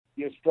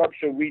your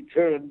structure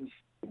returns,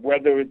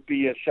 whether it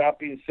be a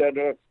shopping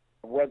center,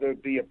 whether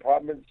it be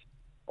apartments,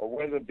 or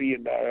whether it be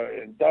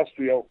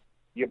industrial,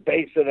 you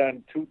base it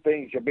on two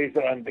things. You base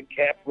it on the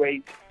cap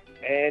rate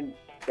and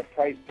the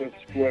price per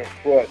square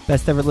foot.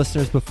 Best ever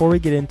listeners, before we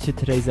get into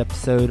today's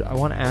episode, I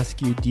want to ask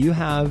you, do you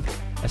have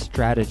a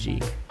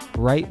strategy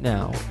right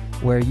now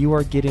where you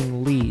are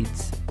getting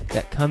leads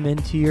that come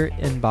into your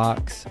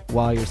inbox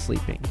while you're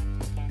sleeping?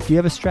 Do you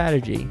have a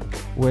strategy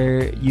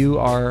where you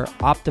are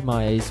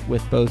optimized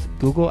with both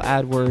Google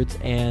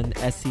AdWords and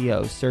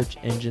SEO, search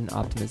engine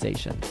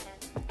optimization?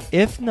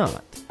 If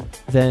not,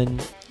 then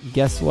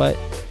guess what?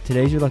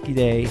 Today's your lucky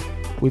day.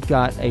 We've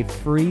got a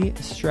free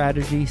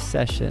strategy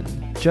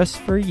session just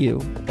for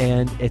you,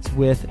 and it's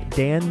with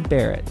Dan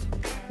Barrett.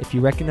 If you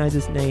recognize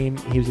his name,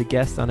 he was a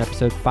guest on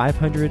episode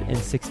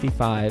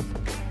 565,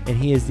 and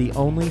he is the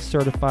only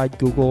certified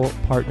Google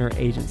partner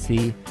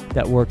agency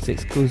that works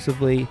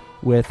exclusively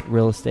with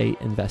real estate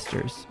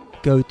investors.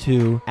 Go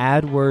to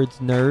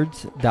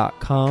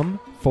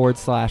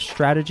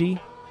adwordsnerds.com/strategy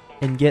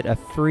and get a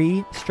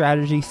free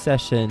strategy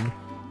session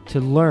to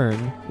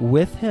learn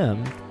with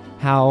him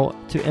how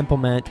to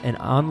implement an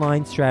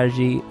online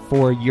strategy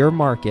for your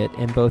market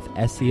in both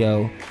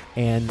SEO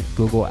and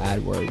Google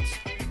AdWords.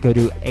 Go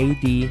to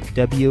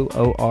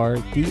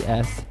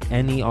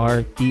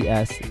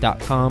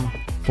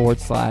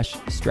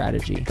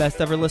adwordsnerds.com/strategy. Best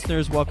ever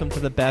listeners, welcome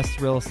to the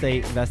best real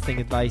estate investing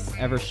advice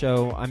ever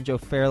show. I'm Joe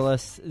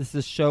Fairless. This is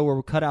a show where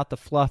we cut out the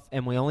fluff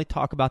and we only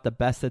talk about the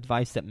best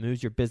advice that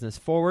moves your business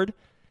forward.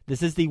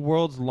 This is the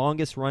world's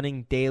longest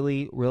running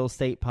daily real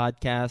estate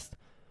podcast.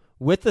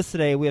 With us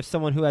today, we have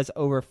someone who has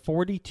over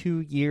 42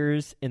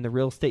 years in the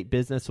real estate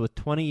business with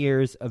 20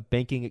 years of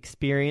banking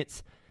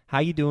experience. How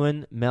you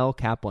doing, Mel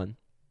Kaplan?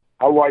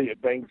 How are you?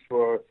 Thanks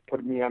for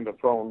putting me on the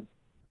phone.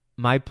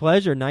 My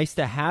pleasure. Nice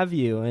to have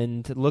you,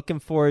 and looking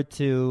forward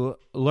to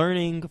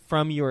learning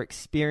from your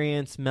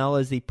experience. Mel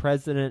is the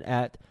president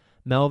at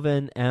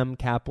Melvin M.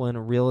 Kaplan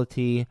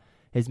Realty.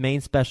 His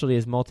main specialty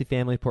is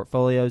multifamily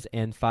portfolios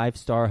and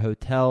five-star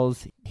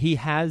hotels. He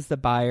has the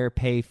buyer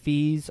pay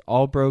fees.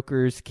 All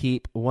brokers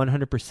keep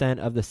 100%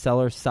 of the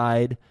seller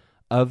side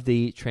of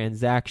the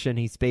transaction.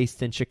 He's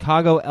based in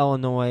Chicago,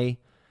 Illinois.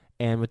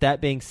 And with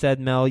that being said,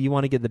 Mel, you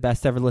want to give the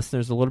best ever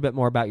listeners a little bit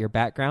more about your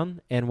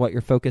background and what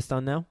you're focused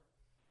on now?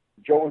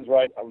 Joe is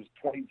right. I was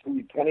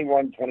 22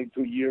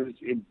 years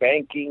in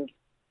banking.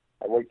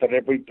 I worked at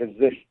every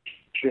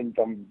position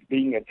from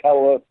being a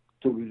teller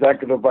to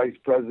executive vice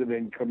president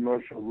in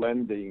commercial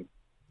lending.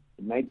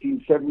 In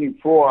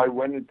 1974, I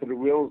went into the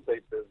real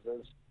estate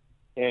business,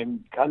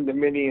 and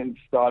condominiums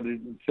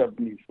started in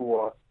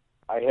 74.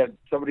 I had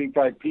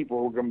 75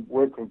 people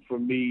working for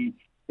me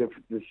the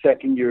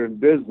second year in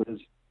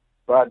business,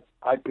 but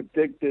I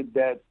predicted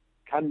that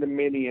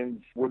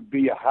condominiums would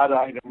be a hot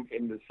item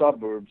in the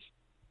suburbs.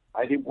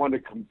 I didn't want to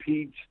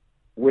compete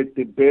with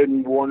the Baird &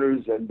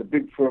 Warners and the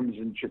big firms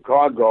in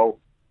Chicago,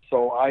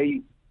 so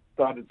I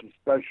started to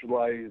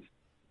specialize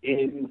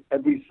in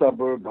every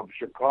suburb of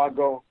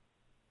Chicago.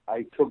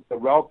 I took the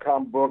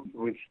Relcom book,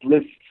 which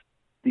lists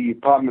the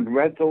apartment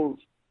rentals.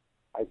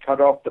 I cut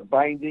off the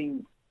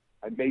binding.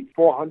 I made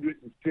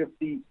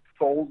 450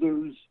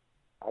 folders.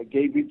 I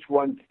gave each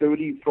one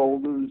 30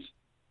 folders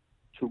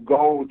to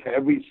go to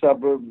every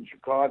suburb in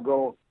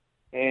Chicago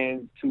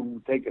and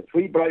to take a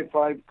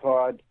 3x5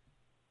 card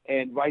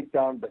and write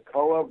down the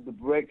color of the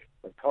brick,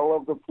 the color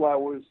of the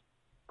flowers,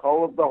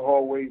 color of the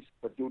hallways,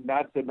 but do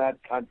not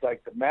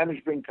contact the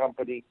management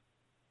company,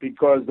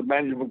 because the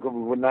management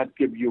company will not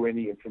give you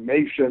any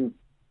information.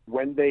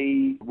 When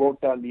they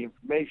wrote down the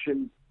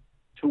information,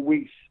 2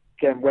 weeks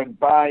went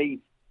by,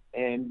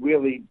 and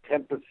really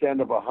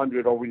 10% of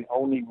 100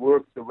 only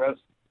worked. The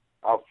rest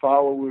are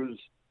followers,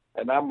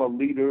 and I'm a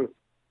leader.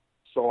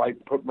 So I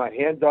put my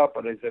hand up,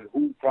 and I said,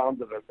 who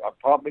founded an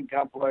apartment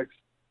complex?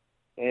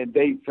 And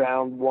they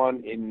found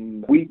one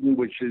in Wheaton,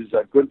 which is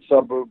a good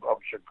suburb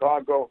of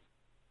Chicago.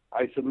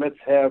 I said, let's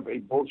have a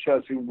bull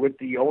session with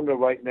the owner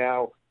right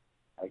now.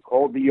 I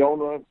called the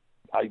owner.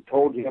 I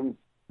told him,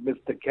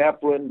 Mr.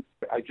 Kaplan,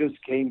 I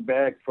just came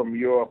back from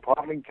your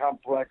apartment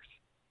complex,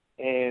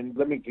 and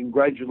let me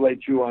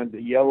congratulate you on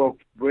the yellow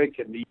brick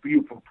and the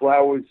beautiful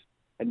flowers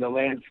and the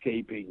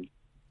landscaping.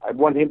 I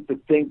want him to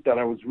think that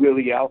I was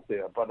really out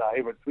there, but I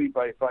have a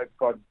 3x5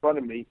 card in front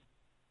of me,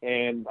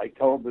 and I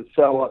told the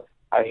seller,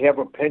 I have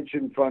a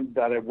pension fund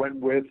that I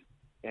went with,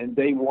 and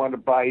they want to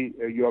buy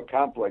your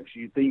complex.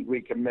 You think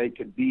we can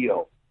make a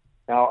deal?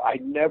 Now, I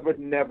never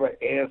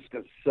ask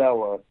a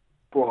seller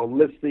for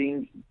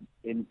listings.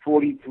 In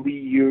 43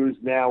 years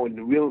now in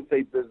the real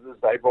estate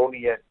business, I've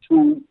only had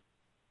 2.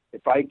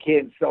 If I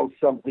can't sell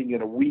something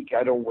in a week,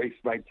 I don't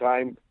waste my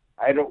time.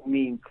 I don't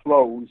mean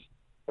close,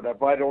 but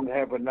if I don't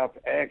have enough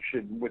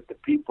action with the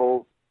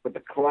people, with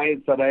the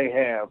clients that I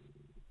have,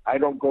 I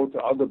don't go to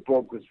other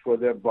brokers for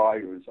their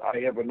buyers. I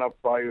have enough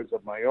buyers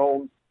of my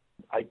own.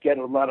 I get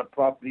a lot of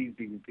properties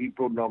because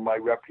people know my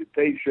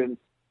reputation,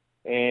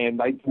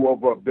 and I do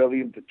over $1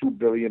 billion to $2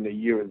 billion a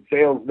year in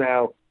sales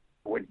now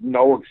with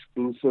no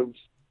exclusives,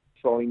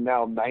 selling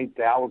now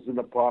 9,000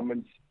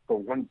 apartments for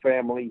one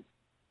family,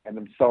 and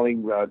I'm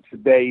selling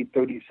today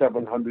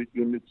 3,700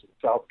 units in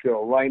South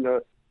Carolina.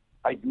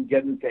 I can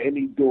get into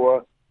any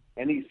door,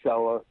 any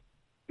seller,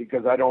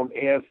 because I don't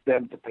ask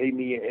them to pay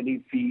me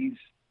any fees.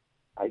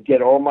 I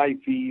get all my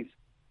fees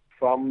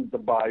from the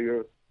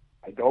buyer.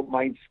 I don't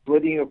mind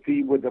splitting a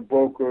fee with the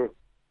broker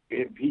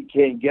if he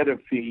can't get a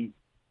fee,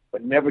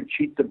 but never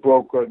cheat the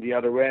broker on the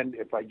other end.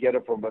 If I get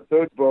it from a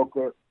third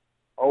broker,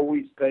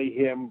 always pay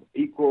him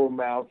equal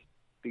amounts,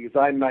 because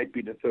I might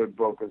be the third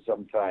broker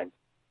sometime.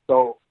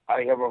 So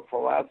I have a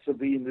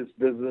philosophy in this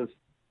business: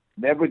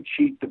 never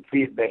cheat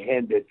the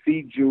hand that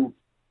feeds you,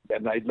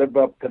 and I live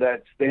up to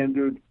that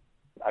standard.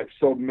 I've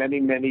sold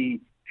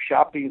many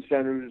shopping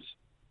centers.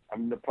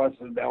 I'm in the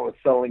process now of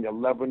selling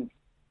 11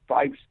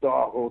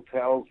 five-star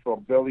hotels for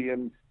 $1.6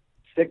 billion.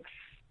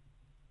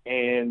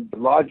 And the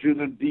larger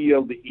the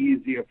deal, the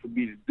easier for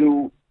me to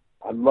do.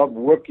 I love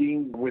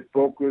working with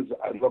brokers.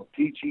 I love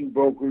teaching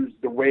brokers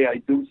the way I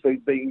do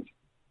things.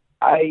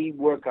 I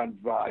work on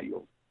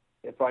value.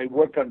 If I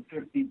work on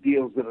 50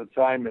 deals at a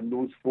time and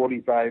lose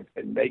 45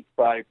 and make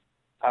 5,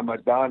 I'm a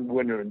darn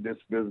winner in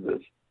this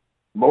business.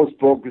 Most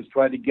brokers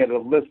try to get a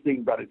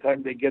listing. By the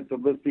time they get the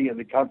listing and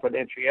the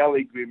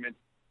confidentiality agreement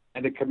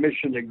and the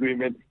commission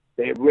agreement,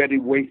 they've already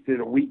wasted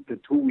a week to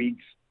 2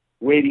 weeks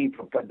waiting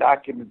for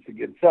documents to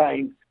get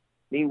signed.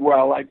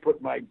 Meanwhile, I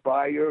put my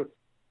buyer,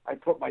 I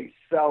put my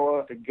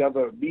seller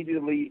together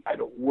immediately. I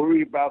don't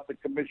worry about the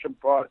commission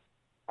part.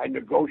 I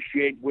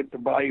negotiate with the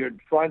buyer in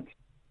front,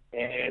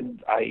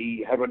 and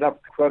I have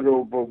enough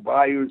credible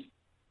buyers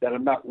that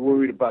I'm not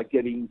worried about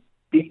getting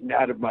beaten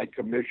out of my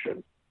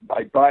commission.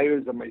 My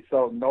buyers and my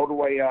seller know the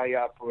way I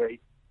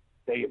operate.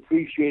 They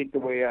appreciate the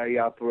way I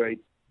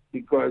operate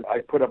because I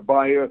put a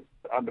buyer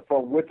on the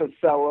phone with a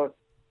seller.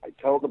 I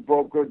tell the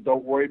broker,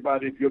 don't worry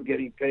about it if you're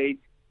getting paid.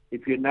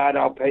 If you're not,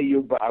 I'll pay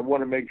you, but I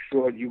want to make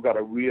sure you got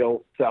a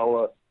real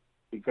seller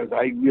because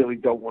I really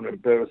don't want to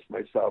embarrass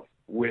myself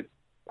with.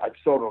 I've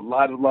sold a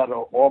lot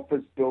of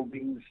office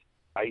buildings.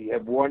 I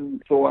have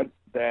one thought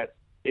that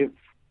if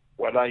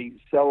when I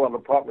sell an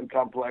apartment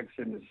complex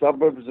in the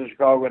suburbs of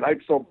Chicago, and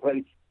I've sold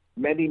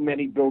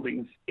many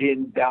buildings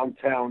in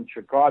downtown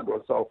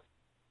Chicago, so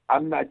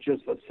I'm not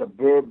just a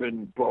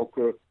suburban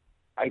broker.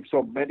 I've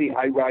sold many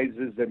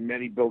high-rises and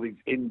many buildings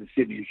in the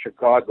city of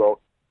Chicago.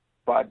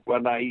 But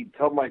when I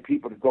tell my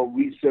people to go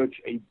research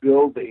a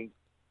building,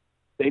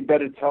 they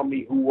better tell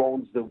me who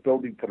owns the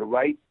building to the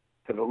right,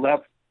 to the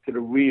left, to the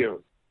rear.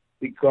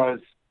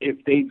 Because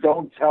if they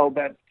don't tell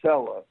that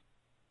seller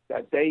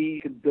that they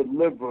can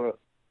deliver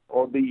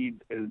or the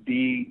to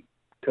the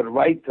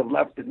right, to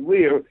left, and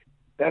rear,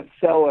 that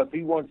seller, if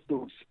he wants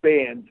to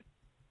expand,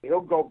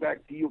 he'll go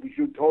back to you because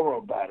you told him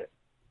about it.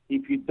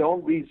 If you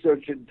don't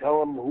research and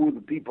tell him who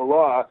the people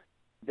are,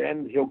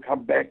 then he'll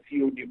come back to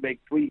you and you make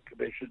 3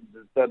 commissions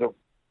instead of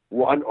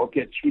 1 or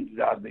get cheated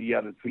out of the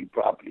other 3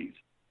 properties.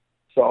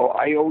 So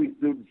I always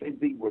do the same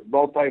thing with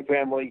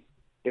multifamily.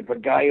 If a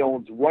guy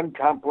owns one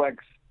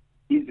complex,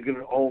 he's going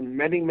to own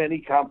many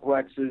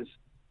complexes.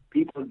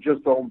 People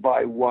just don't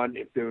buy one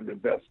if they're an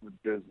investment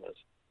business.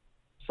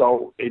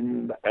 So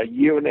in a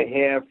year and a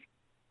half,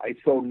 I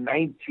sold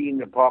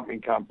 19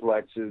 apartment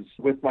complexes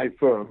with my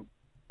firm.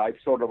 I've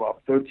sold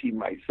about 13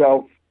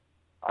 myself.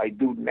 I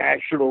do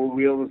national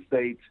real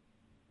estate.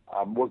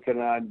 I'm working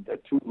on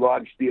 2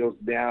 large deals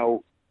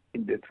now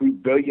in the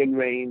 $3 billion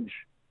range.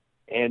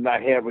 And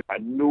I have a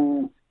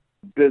new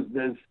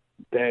business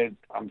that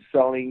I'm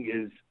selling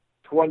is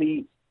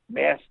 20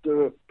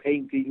 master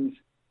paintings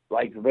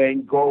like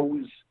Van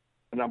Gogh's.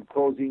 And I'm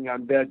closing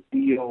on that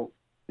deal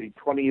the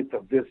 20th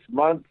of this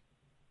month.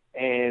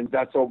 And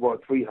that's over a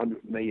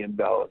 $300 million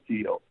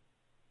deal.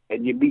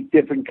 And you meet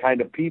different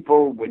kind of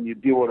people when you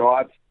deal with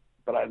art.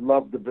 But I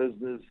love the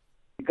business.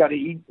 You got to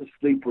eat and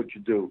sleep what you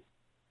do.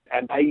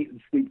 And I eat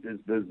and sleep this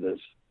business.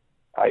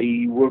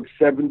 I work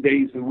 7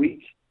 days a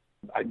week.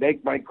 I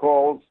make my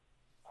calls.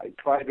 I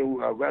try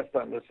to rest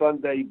on the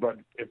Sunday, but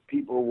if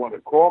people want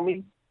to call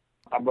me,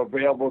 I'm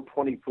available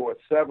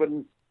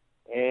 24/7.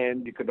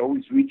 And you can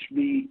always reach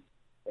me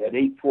at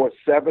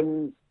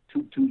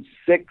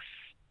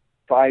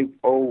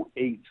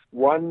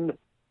 847-226-5081.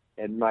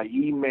 And my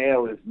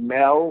email is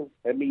Mel,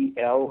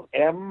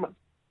 M-E-L-M,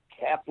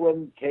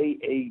 Kaplan,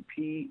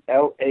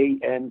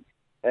 K-A-P-L-A-N,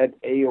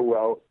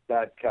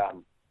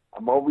 @AOL.com.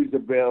 I'm always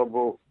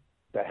available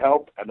to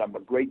help, and I'm a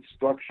great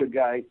structure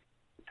guy.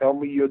 Tell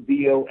me your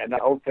deal, and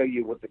I'll tell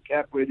you what the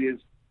cap rate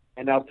is,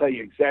 and I'll tell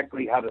you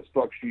exactly how to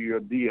structure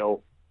your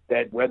deal,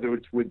 that whether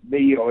it's with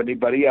me or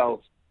anybody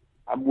else,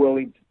 I'm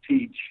willing to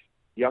teach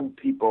young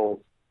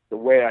people the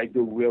way I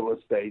do real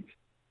estate,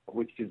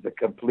 which is the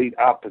complete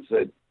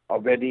opposite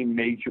of any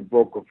major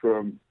broker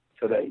firm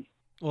today.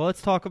 Well,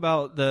 let's talk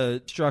about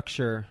the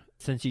structure,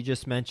 since you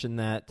just mentioned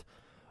that.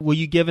 Will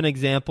you give an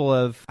example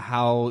of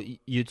how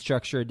you'd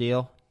structure a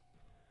deal?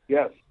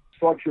 Yes.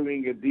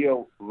 Structuring a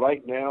deal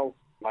right now,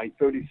 my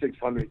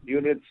 3,600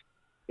 units,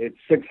 it's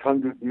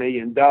 $600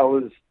 million.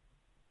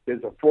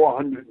 There's a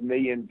 $400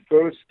 million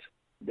first.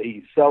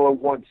 The seller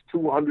wants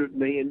 $200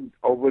 million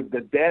over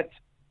the debt.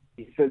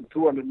 He said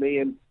 $200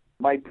 million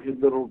might be a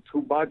little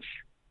too much.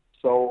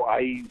 So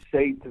I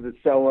say to the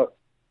seller,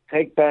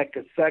 take back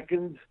a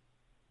second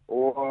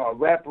or a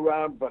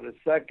wraparound, but a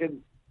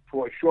second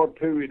for a short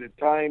period of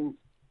time.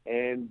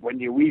 And when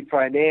you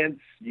refinance,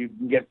 you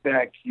can get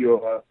back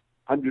your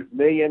 $100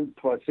 million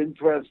plus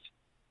interest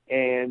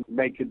and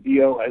make a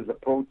deal, as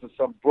opposed to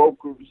some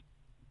brokers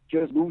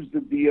just lose the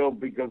deal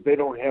because they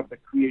don't have the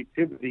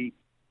creativity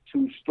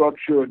to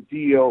structure a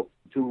deal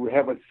to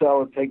have a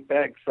seller take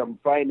back some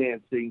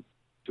financing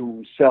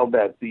to sell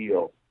that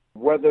deal.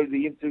 Whether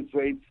the interest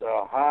rates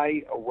are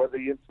high or whether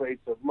the interest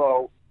rates are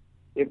low,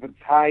 if it's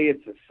high,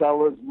 it's a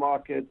seller's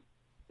market.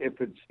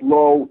 If it's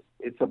low,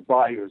 it's a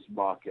buyer's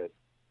market.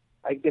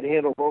 I can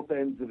handle both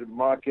ends of the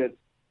market.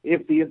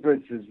 If the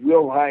interest is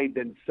real high,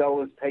 then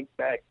sellers take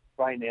back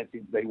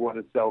financing if they want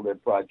to sell their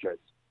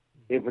projects.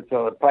 If it's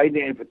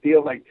a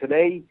deal like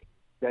today,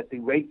 that the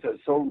rates are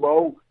so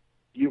low,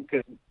 you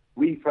can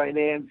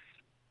refinance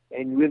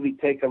and really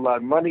take a lot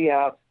of money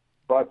out.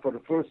 But for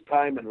the first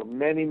time in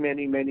many,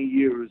 many, many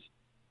years,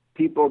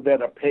 people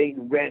that are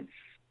paying rents,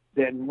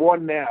 then more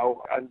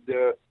now on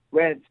the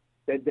rent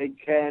than they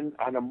can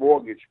on a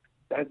mortgage.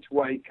 That's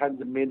why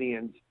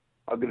condominiums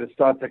are going to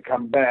start to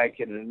come back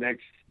in the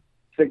next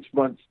 6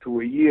 months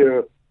to a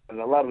year, and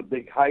a lot of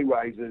big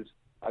high-rises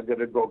are going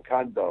to go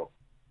condo.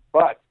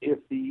 But if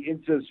the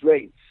interest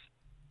rates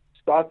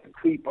start to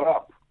creep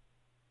up,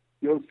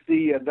 you'll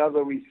see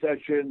another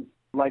recession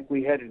like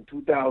we had in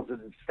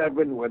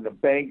 2007 when the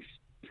banks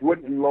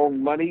wouldn't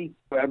loan money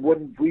and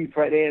wouldn't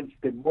refinance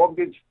the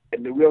mortgage,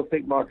 and the real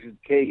estate market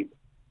caved.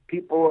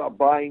 People are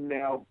buying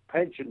now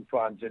pension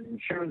funds and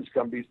insurance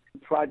companies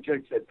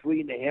projects at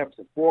 3.5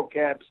 to 4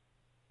 caps,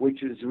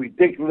 which is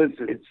ridiculous.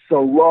 It's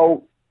so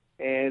low,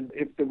 and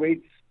if the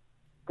rates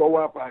go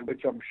up,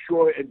 which I'm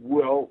sure it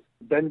will,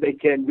 then they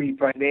can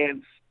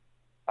refinance.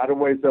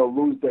 Otherwise, they'll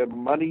lose their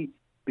money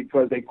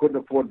because they couldn't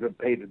afford to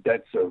pay the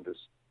debt service.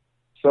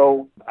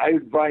 So I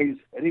advise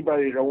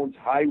anybody that owns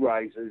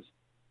high-rises,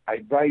 I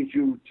advise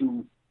you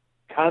to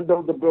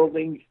condo the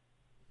building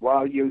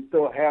while you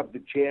still have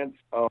the chance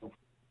of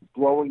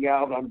blowing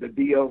out on the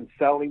deal and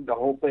selling the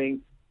whole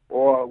thing,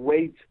 or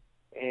wait,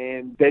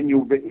 and then you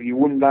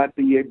will not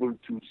be able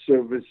to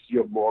service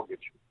your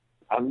mortgage.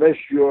 Unless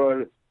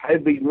you're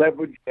heavily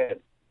leveraged,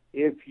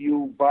 if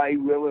you buy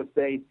real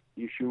estate,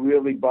 you should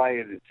really buy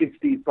it at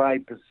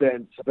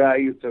 65%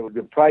 value to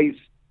the price,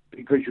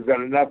 because you've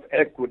got enough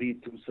equity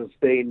to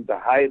sustain the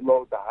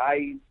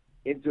high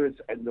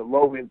interest and the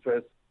low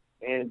interest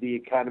and the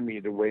economy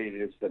the way it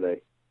is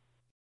today.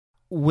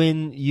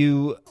 When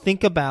you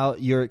think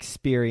about your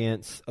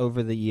experience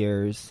over the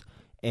years,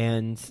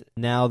 and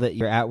now that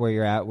you're at where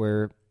you're at,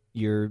 where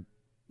you're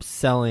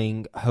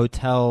selling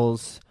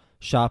hotels,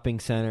 shopping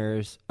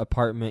centers,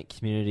 apartment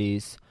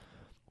communities,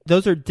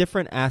 those are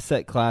different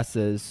asset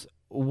classes.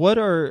 What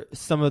are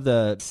some of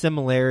the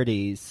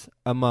similarities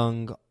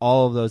among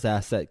all of those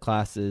asset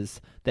classes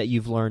that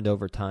you've learned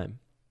over time?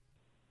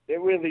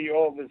 They're really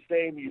all the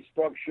same. You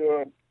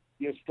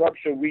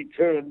structure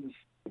returns,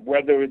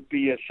 whether it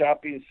be a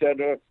shopping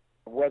center,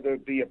 whether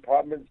it be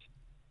apartments,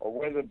 or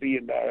whether it be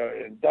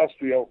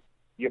industrial.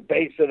 You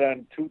base it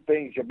on two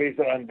things. You base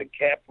it on the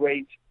cap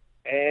rate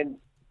and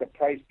the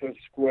price per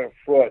square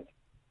foot.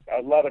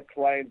 A lot of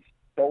clients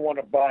don't want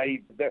to buy.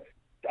 The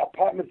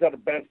apartments are the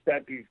best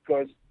bet,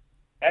 because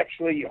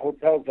actually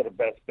hotels are the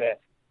best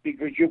bet,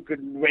 because you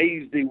can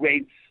raise the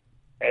rates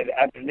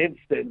at an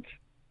instant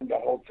in the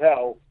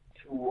hotel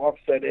to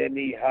offset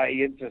any high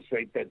interest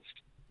rate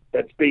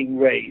that's being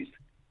raised.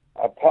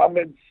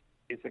 Apartments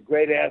is a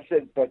great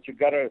asset, but you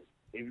gotta,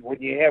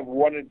 when you have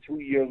 1 and 2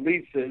 year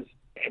leases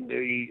and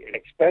the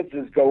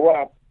expenses go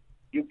up,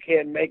 you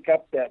can't make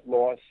up that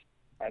loss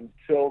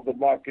until the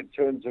market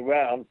turns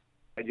around,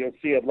 and you'll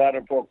see a lot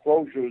of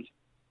foreclosures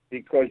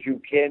because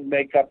you can't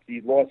make up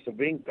the loss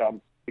of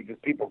income, because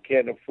people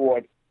can't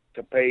afford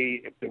to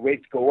pay. If the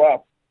rates go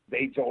up,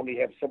 they only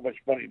have so much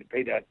money to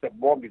pay that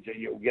mortgage,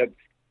 and you'll get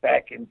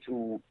back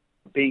into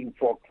being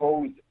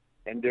foreclosed.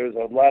 And there's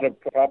a lot of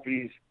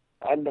properties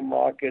on the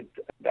market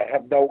that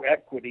have no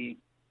equity.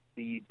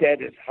 The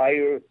debt is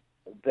higher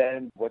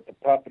than what the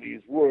property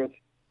is worth,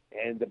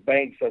 and the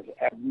banks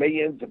have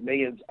millions and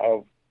millions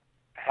of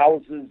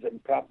houses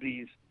and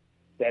properties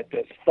that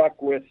they're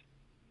stuck with,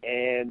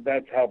 and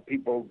that's how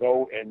people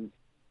go and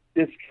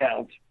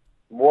discount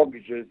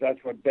mortgages. That's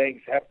what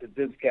banks have to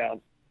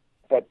discount,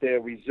 but their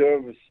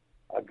reserves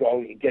are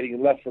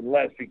getting less and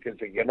less, because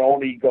they can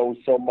only go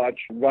so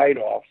much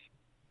write-offs.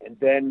 And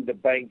then the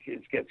bank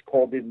gets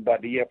called in by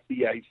the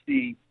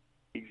FDIC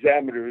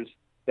examiners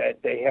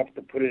that they have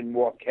to put in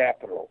more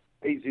capital.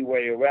 Easy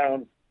way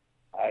around.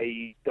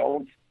 I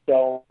don't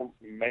sell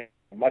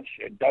much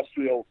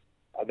industrial.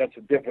 That's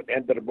a different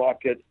end of the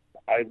market.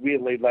 I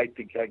really like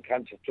to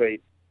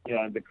concentrate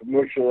on the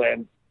commercial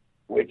end,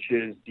 which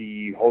is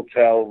the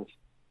hotels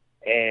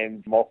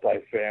and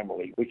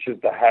multifamily, which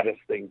is the hottest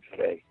thing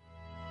today.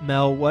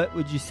 Mel, what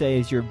would you say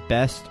is your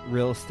best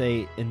real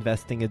estate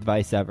investing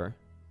advice ever?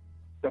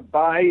 The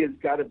buy has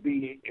got to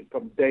be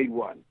from day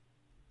one.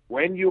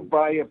 When you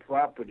buy a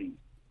property,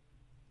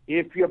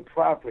 if your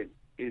profit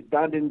is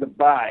not in the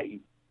buy,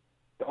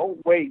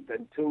 don't wait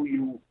until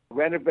you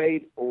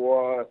renovate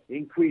or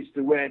increase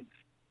the rent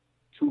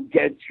to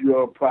get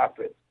your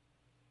profit.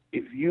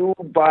 If you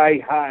buy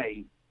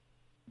high,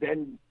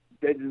 then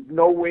there's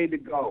no way to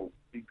go,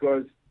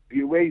 because if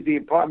you raise the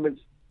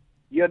apartments,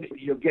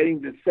 you're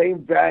getting the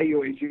same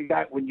value as you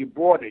got when you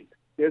bought it.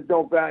 There's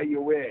no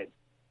value add.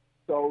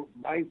 So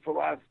my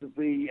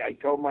philosophy, I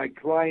tell my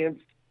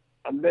clients,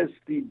 unless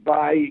the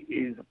buy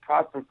is a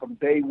profit from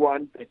day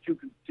one, that you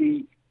can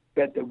see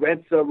that the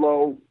rents are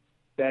low,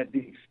 that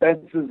the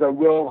expenses are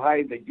real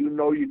high, that you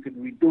know you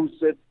can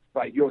reduce it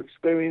by your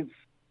experience.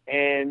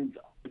 And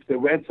if the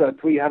rents are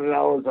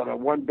 $300 on a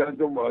one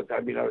bedroom on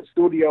a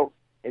studio,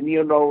 and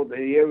you know the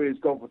area is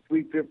going from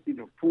 $350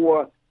 to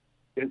 $400,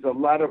 there's a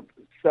lot of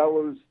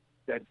sellers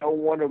that don't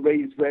want to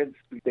raise rents.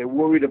 They're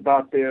worried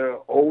about their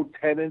old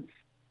tenants.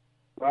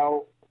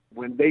 Well,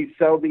 when they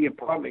sell the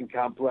apartment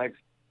complex,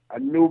 a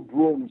new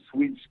broom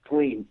sweeps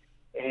clean,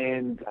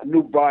 and a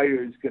new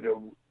buyer is going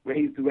to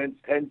raise the rents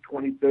 10,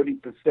 20,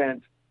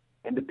 30%,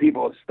 and the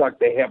people are stuck.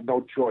 They have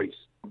no choice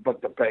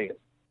but to pay it.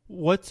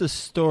 What's a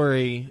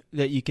story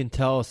that you can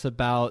tell us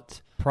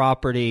about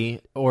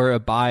property or a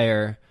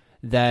buyer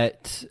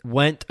that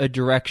went a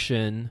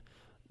direction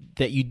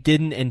that you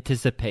didn't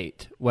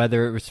anticipate,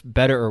 whether it was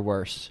better or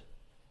worse?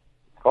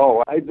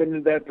 Oh, I've been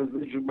in that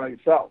position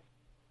myself.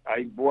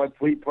 I bought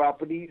 3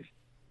 properties.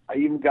 I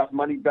even got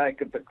money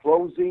back at the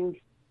closing,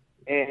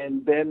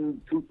 and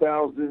then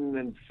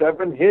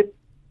 2007 hit,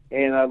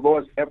 and I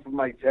lost half of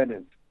my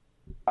tenants.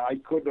 I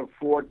couldn't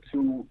afford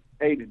to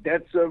pay the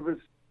debt service.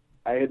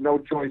 I had no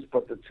choice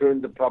but to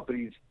turn the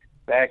properties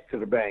back to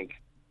the bank.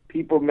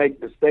 People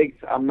make mistakes.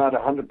 I'm not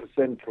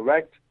 100%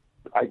 correct.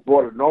 I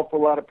bought an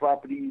awful lot of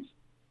properties,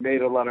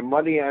 made a lot of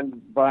money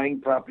on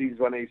buying properties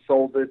when I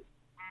sold it,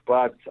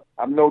 but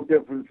I'm no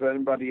different from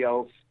anybody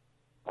else.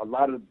 A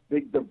lot of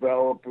big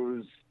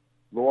developers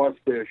lost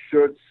their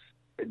shirts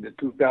in the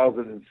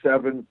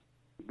 2007,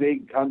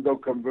 big condo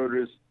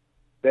converters,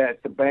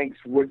 that the banks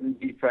wouldn't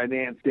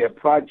refinance their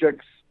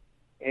projects.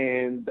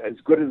 And as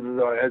good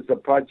as the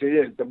project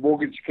is, the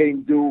mortgage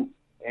came due,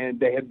 and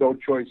they had no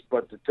choice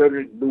but to turn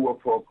it into a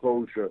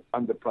foreclosure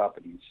on the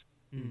properties.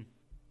 Mm.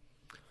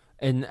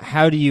 And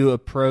how do you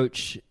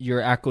approach your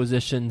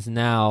acquisitions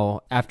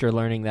now after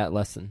learning that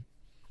lesson?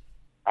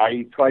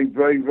 I try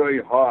very,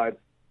 very hard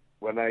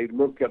when I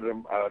look at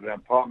an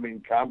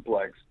apartment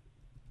complex.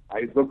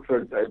 I look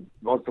for the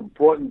most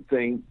important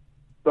thing,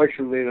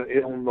 especially in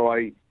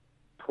Illinois.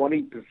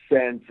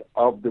 20%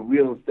 of the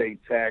real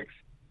estate tax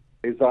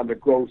is on the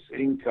gross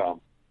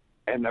income.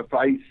 And if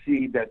I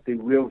see that the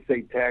real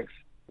estate tax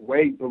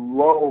way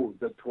below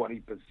the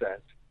 20%,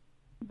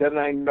 then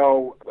I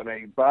know when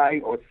I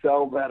buy or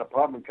sell that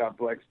apartment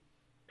complex,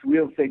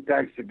 real estate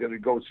taxes are going to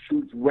go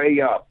shoot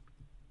way up.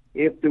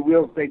 If the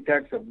real estate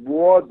tax are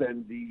more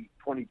than the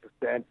 20%,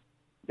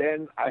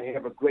 then I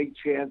have a great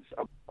chance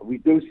of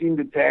reducing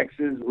the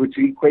taxes, which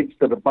equates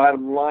to the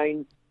bottom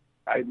line.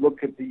 I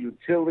look at the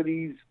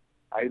utilities.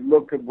 I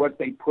look at what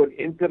they put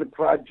into the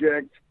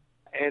project.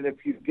 And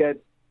if you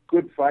get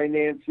good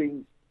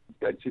financing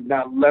that you're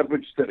not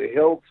leveraged to the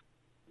hilt,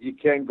 you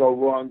can't go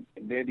wrong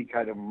in any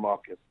kind of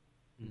market.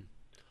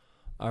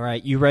 All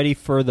right. You ready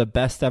for the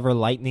best ever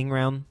lightning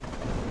round?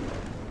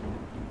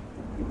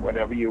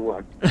 Whatever you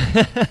want.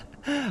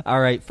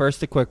 All right.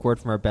 First, a quick word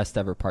from our best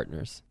ever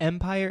partners.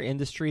 Empire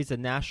Industries, a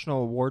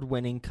national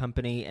award-winning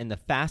company and the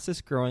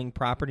fastest growing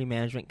property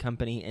management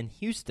company in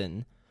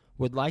Houston,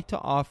 would like to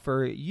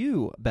offer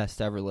you,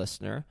 best ever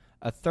listener,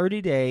 a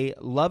 30-day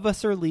love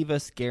us or leave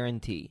us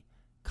guarantee.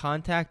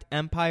 Contact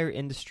Empire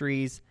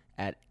Industries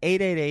at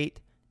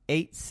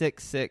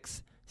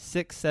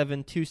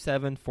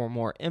 888-866-6727 for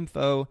more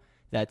info.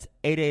 That's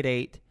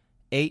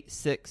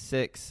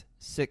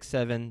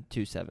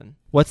 888-866-6727.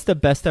 What's the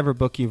best ever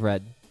book you've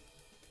read?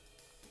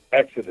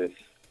 Exodus.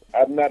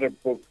 I'm not a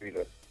book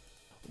reader.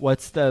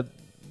 What's the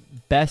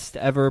best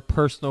ever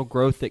personal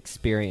growth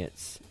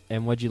experience,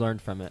 and what'd you learn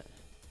from it?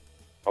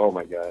 Oh,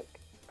 my God.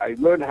 I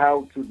learned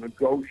how to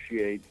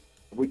negotiate,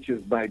 which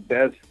is my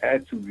best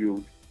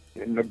attribute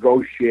in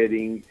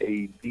negotiating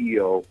a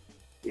deal.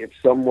 If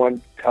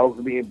someone tells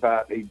me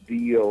about a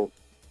deal,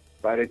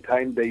 by the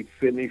time they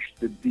finish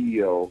the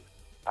deal,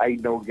 I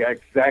know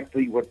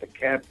exactly what the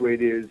cap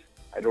rate is.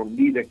 I don't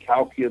need a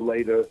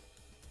calculator.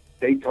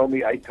 They told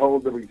me, I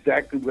told them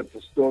exactly what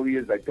the story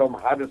is. I told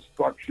them how to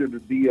structure the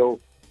deal,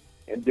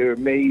 and they're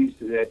amazed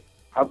that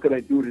how can I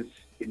do this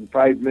in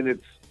 5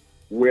 minutes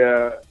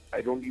where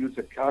I don't use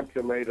a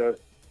calculator,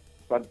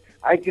 but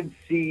I can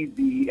see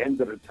the end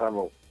of the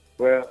tunnel,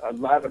 where a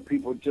lot of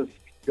people just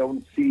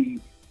don't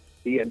see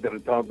the end of the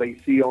tunnel. They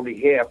see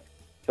only half,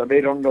 so they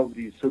don't know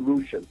the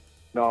solution.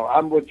 No,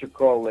 I'm what you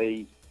call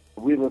a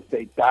real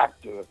estate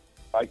doctor.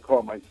 I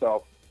call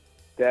myself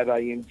that. I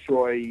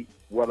enjoy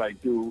what I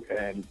do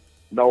and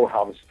know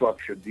how to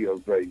structure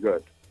deals very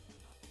good.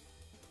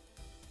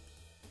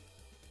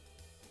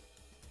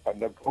 A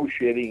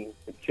negotiating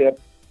tip: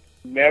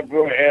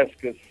 never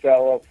ask a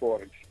seller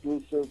for an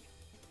exclusive,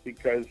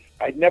 because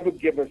I never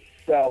give a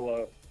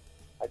seller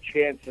a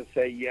chance to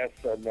say yes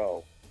or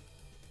no.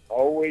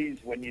 Always,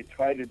 when you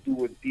try to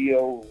do a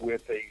deal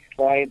with a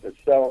client, a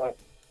seller,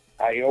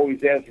 I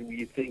always ask them, do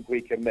you think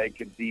we can make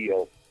a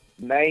deal?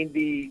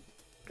 90%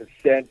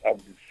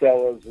 of the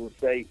sellers will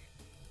say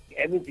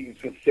anything's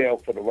for sale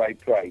for the right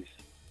price.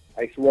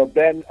 I said, well,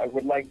 then I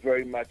would like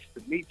very much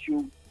to meet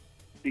you,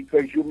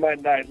 because you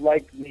might not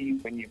like me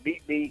when you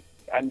meet me.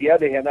 On the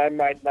other hand, I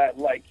might not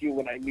like you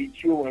when I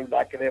meet you, and we're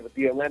not going to have a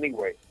deal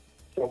anyway.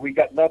 So we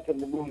got nothing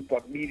to lose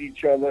but meet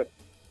each other.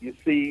 You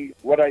see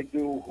what I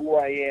do, who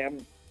I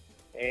am,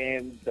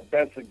 and the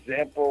best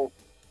example,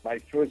 my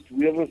first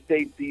real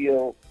estate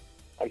deal,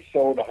 I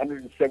sold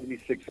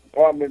 176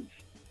 apartments.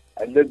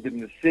 I lived in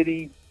the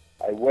city.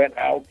 I went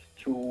out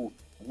to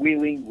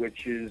Wheeling,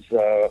 which is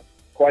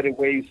quite a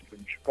ways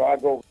from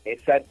Chicago. I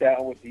sat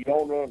down with the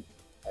owner.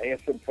 I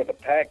asked him for the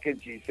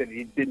package. He said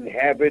he didn't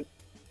have it,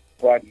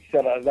 but he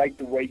said, I like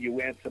the way you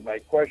answer my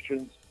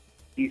questions.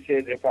 He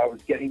said, if I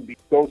was getting the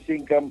gross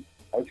income,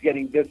 I was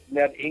getting this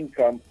net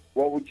income,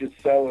 what would you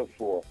sell it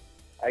for?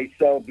 I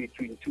sell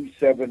between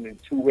 2.7 and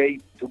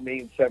 2.8,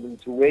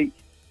 2.7, 2.8.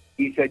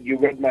 He said, you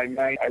read my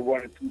mind. I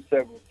wanted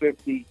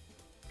 2.750.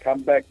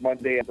 Come back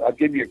Monday, and I'll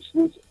give you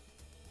exclusive.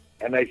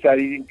 And I said,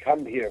 he didn't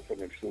come here for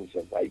an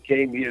exclusive. I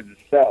came here to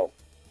sell.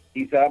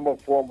 He said, I'm a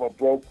former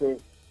broker.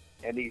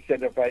 And he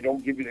said, if I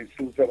don't give you an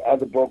exclusive,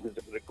 other brokers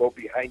are going to go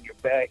behind your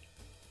back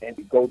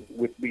and go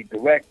with me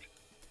direct.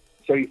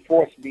 So he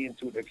forced me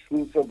into an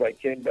exclusive. I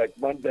came back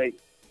Monday.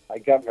 I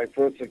got my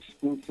first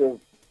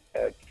exclusive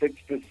at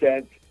 6%,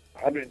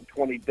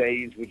 120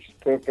 days, which is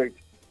perfect.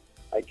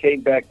 I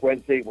came back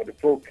Wednesday with a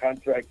full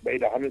contract,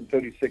 made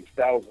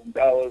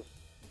 $136,000.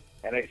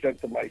 And I said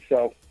to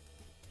myself,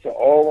 so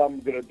all I'm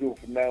going to do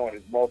from now on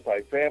is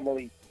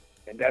multifamily.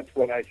 And that's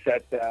when I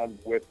sat down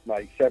with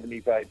my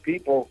 75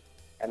 people,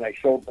 and I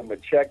showed them a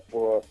check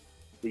for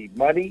the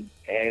money.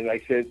 And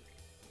I said,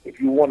 if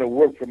you want to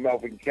work for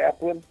Melvin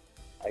Kaplan,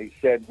 I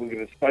said, we're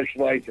going to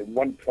specialize in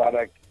one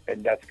product,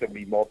 and that's going to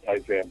be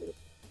multifamily.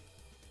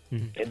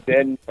 Mm-hmm. And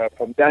then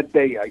from that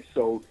day, I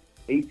sold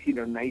 18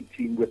 or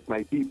 19 with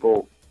my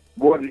people,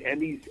 more than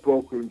any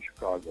broker in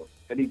Chicago.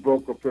 Any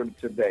broker firm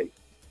today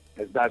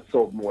has not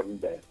sold more than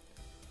that.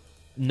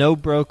 No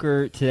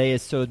broker today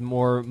has sold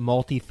more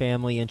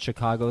multifamily in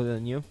Chicago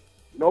than you?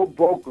 No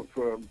broker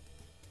firm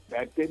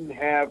that didn't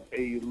have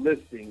a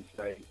listing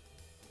site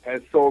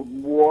has sold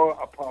more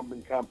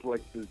apartment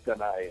complexes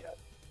than I have.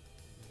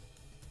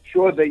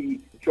 Sure,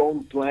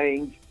 Jones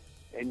Lang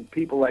and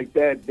people like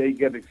that, they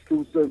get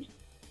exclusives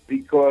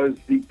because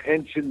the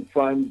pension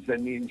funds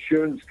and the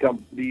insurance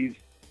companies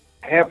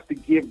have to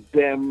give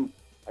them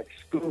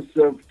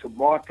exclusive to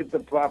market the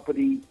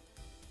property.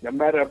 No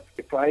matter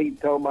if I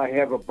tell them I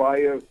have a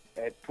buyer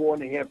at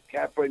 4.5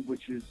 cap rate,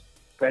 which is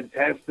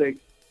fantastic,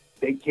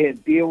 they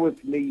can't deal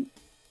with me.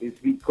 It's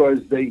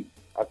because they,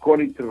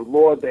 according to the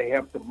law, they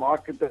have to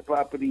market the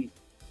property.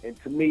 And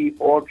to me,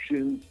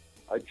 auctions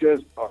are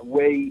just a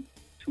way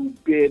to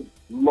bid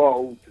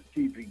low to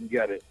see if you can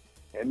get it.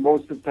 And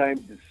most of the time,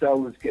 the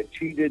sellers get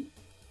cheated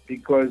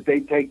because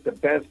they take the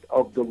best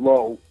of the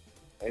low,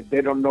 and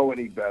they don't know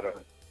any better,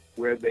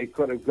 where they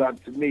could have gone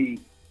to me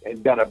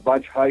and got a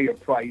much higher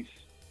price.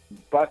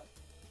 But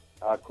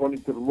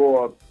according to the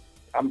law,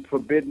 I'm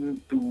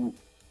forbidden to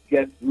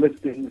get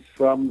listings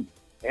from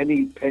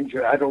any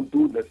pension. I don't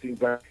do listings,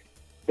 but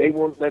they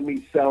won't let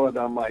me sell it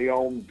on my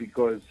own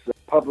because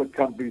public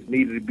companies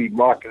needed to be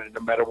marketed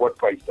no matter what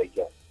price they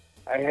get.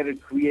 I had to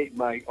create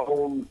my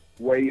own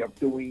way of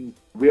doing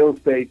real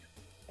estate,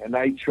 and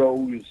I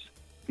chose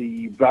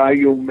the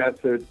value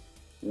method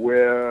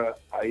where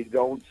I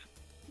don't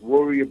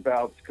worry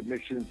about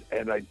commissions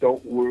and I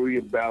don't worry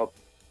about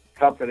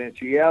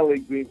confidentiality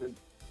agreements,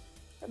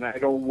 and I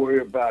don't worry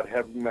about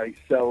having my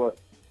seller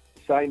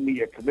sign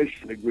me a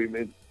commission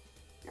agreement.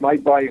 If my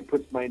buyer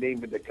puts my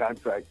name in the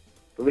contract,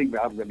 believe me,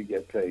 I'm going to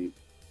get paid.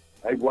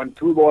 I won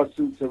 2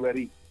 lawsuits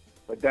already,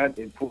 but that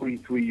in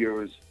 43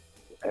 years,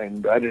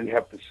 and I didn't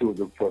have to sue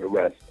them for the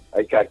rest.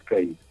 I got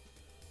paid.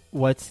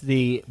 What's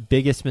the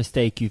biggest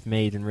mistake you've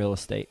made in real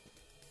estate?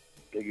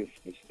 Biggest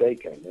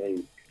mistake I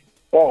made?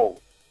 Oh,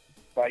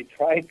 by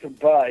trying to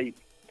buy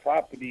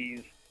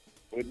properties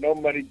with no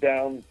money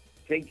down,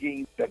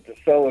 thinking that the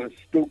seller is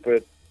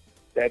stupid,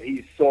 that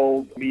he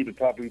sold me the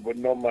property with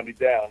no money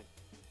down.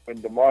 When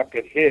the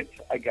market hit,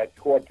 I got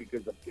caught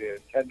because of the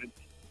tenants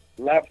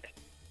left.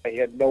 I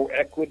had no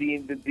equity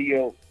in the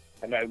deal,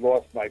 and I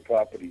lost my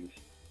properties.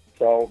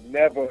 So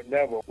never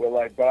will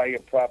I buy a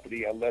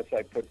property unless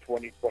I put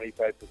 20,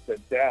 25%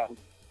 down.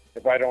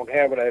 If I don't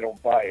have it, I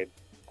don't buy it.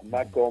 I'm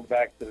not going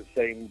back to the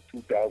same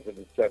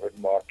 2007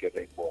 market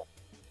anymore.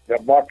 The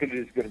market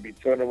is going to be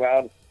turned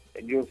around,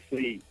 and you'll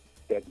see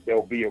that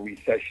there'll be a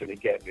recession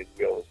again in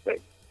real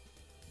estate.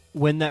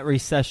 When that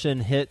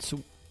recession hits,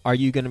 are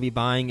you going to be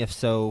buying? If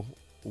so,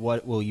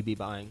 what will you be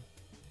buying?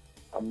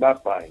 I'm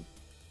not buying.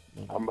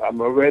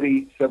 I'm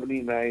already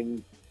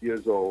 79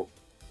 years old.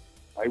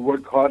 I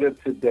work harder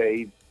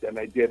today than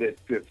I did at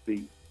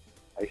 50.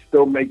 I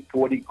still make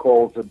 40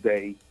 calls a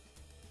day,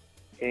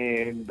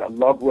 and I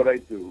love what I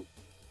do.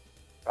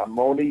 I'm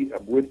only,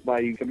 with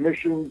my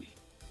commissions,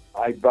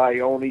 I buy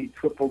only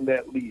triple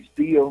net lease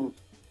deals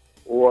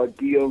or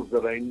deals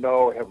that I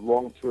know have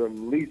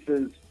long-term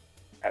leases,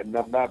 and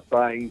I'm not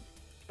buying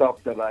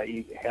stuff that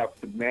I have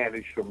to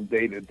manage from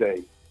day to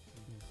day.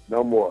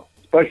 No more.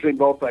 Especially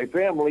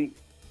multifamily,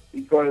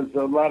 because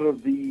a lot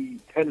of the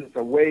tenants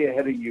are way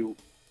ahead of you.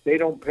 They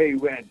don't pay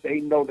rent.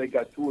 They know they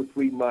got 2 or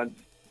 3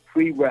 months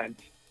free rent.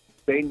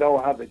 They know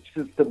how the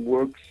system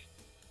works.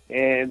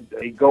 And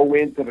they go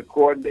into the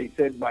court and they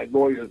said, my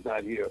lawyer's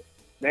not here.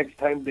 Next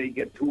time they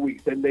get 2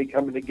 weeks, then they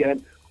come in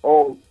again.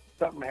 Oh,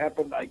 something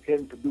happened. I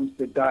can't produce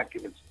the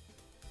documents.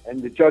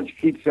 And the judge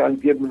keeps on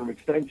giving them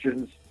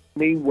extensions.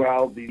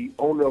 Meanwhile, the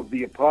owner of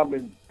the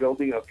apartment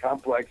building or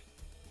complex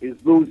is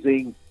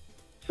losing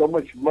so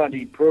much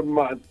money per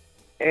month,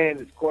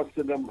 and it's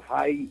costing them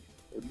high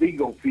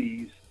legal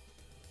fees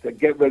to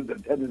get rid of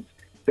the tenants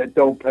that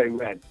don't pay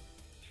rent.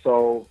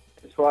 So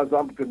as far as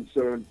I'm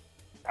concerned,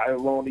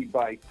 I'll only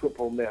buy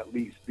triple net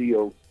lease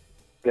deals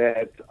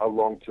that are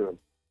long-term.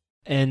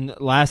 And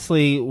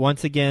lastly,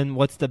 once again,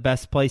 what's the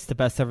best place the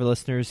Best Ever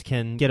listeners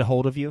can get a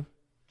hold of you?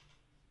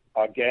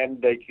 Again,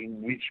 they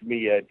can reach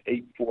me at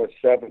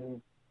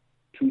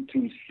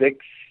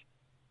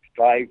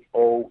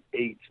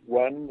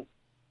 847-226-5081.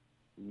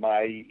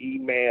 My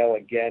email,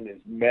 again, is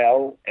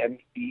Mel,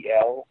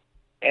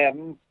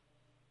 M-E-L-M,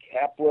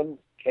 Kaplan,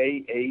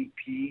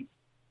 K-A-P-L-A-N,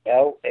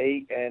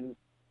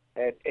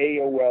 at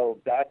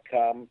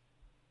AOL.com.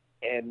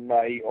 And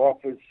my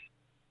office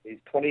is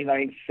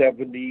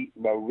 2970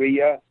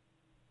 Maria,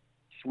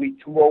 Suite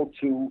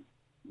 202,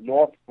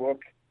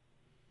 Northbrook,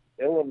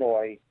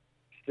 Illinois,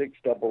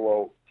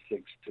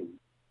 60062.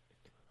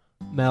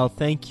 Mel,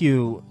 thank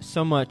you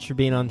so much for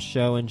being on the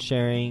show and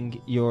sharing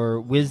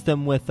your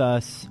wisdom with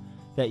us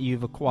that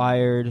you've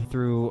acquired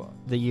through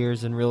the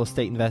years in real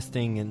estate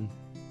investing, and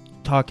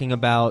talking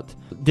about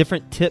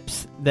different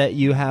tips that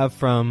you have,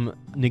 from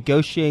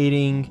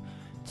negotiating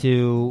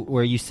to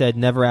where you said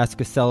never ask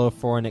a seller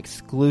for an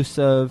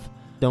exclusive,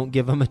 don't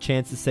give them a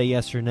chance to say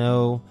yes or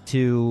no,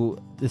 to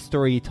the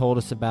story you told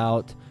us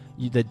about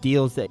the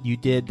deals that you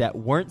did that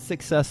weren't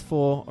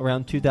successful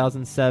around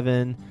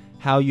 2007,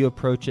 how you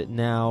approach it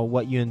now,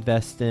 what you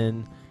invest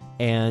in,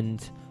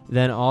 and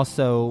then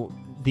also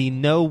the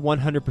no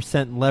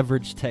 100%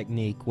 leverage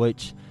technique,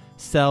 which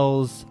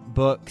sells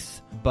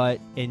books, but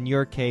in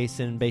your case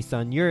and based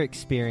on your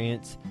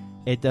experience,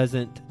 it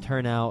doesn't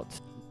turn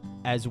out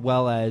as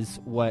well as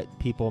what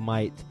people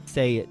might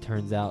say it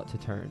turns out to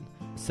turn.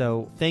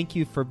 So thank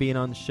you for being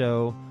on the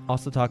show.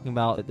 Also talking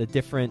about the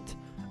different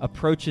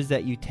approaches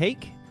that you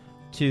take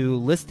to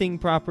listing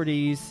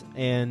properties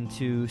and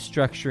to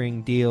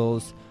structuring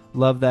deals.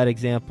 Love that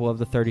example of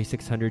the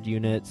 3,600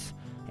 units,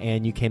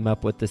 and you came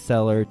up with the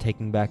seller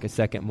taking back a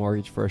second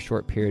mortgage for a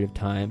short period of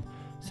time.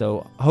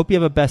 So I hope you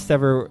have a best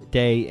ever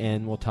day,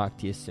 and we'll talk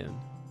to you soon.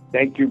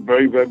 Thank you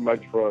very, very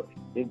much for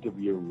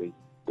interviewing me.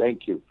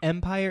 Thank you.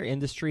 Empire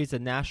Industries, a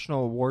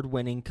national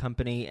award-winning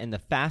company and the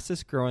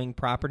fastest-growing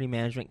property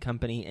management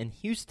company in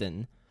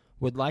Houston,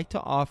 would like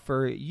to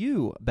offer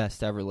you,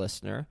 Best Ever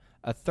listener,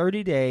 a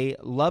 30-day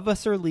Love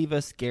Us or Leave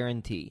Us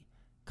guarantee.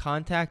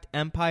 Contact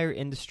Empire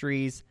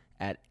Industries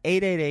at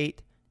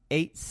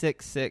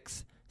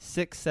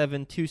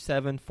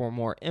 888-866-6727 for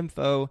more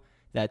info.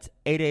 That's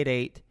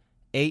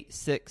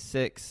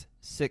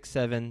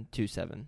 888-866-6727.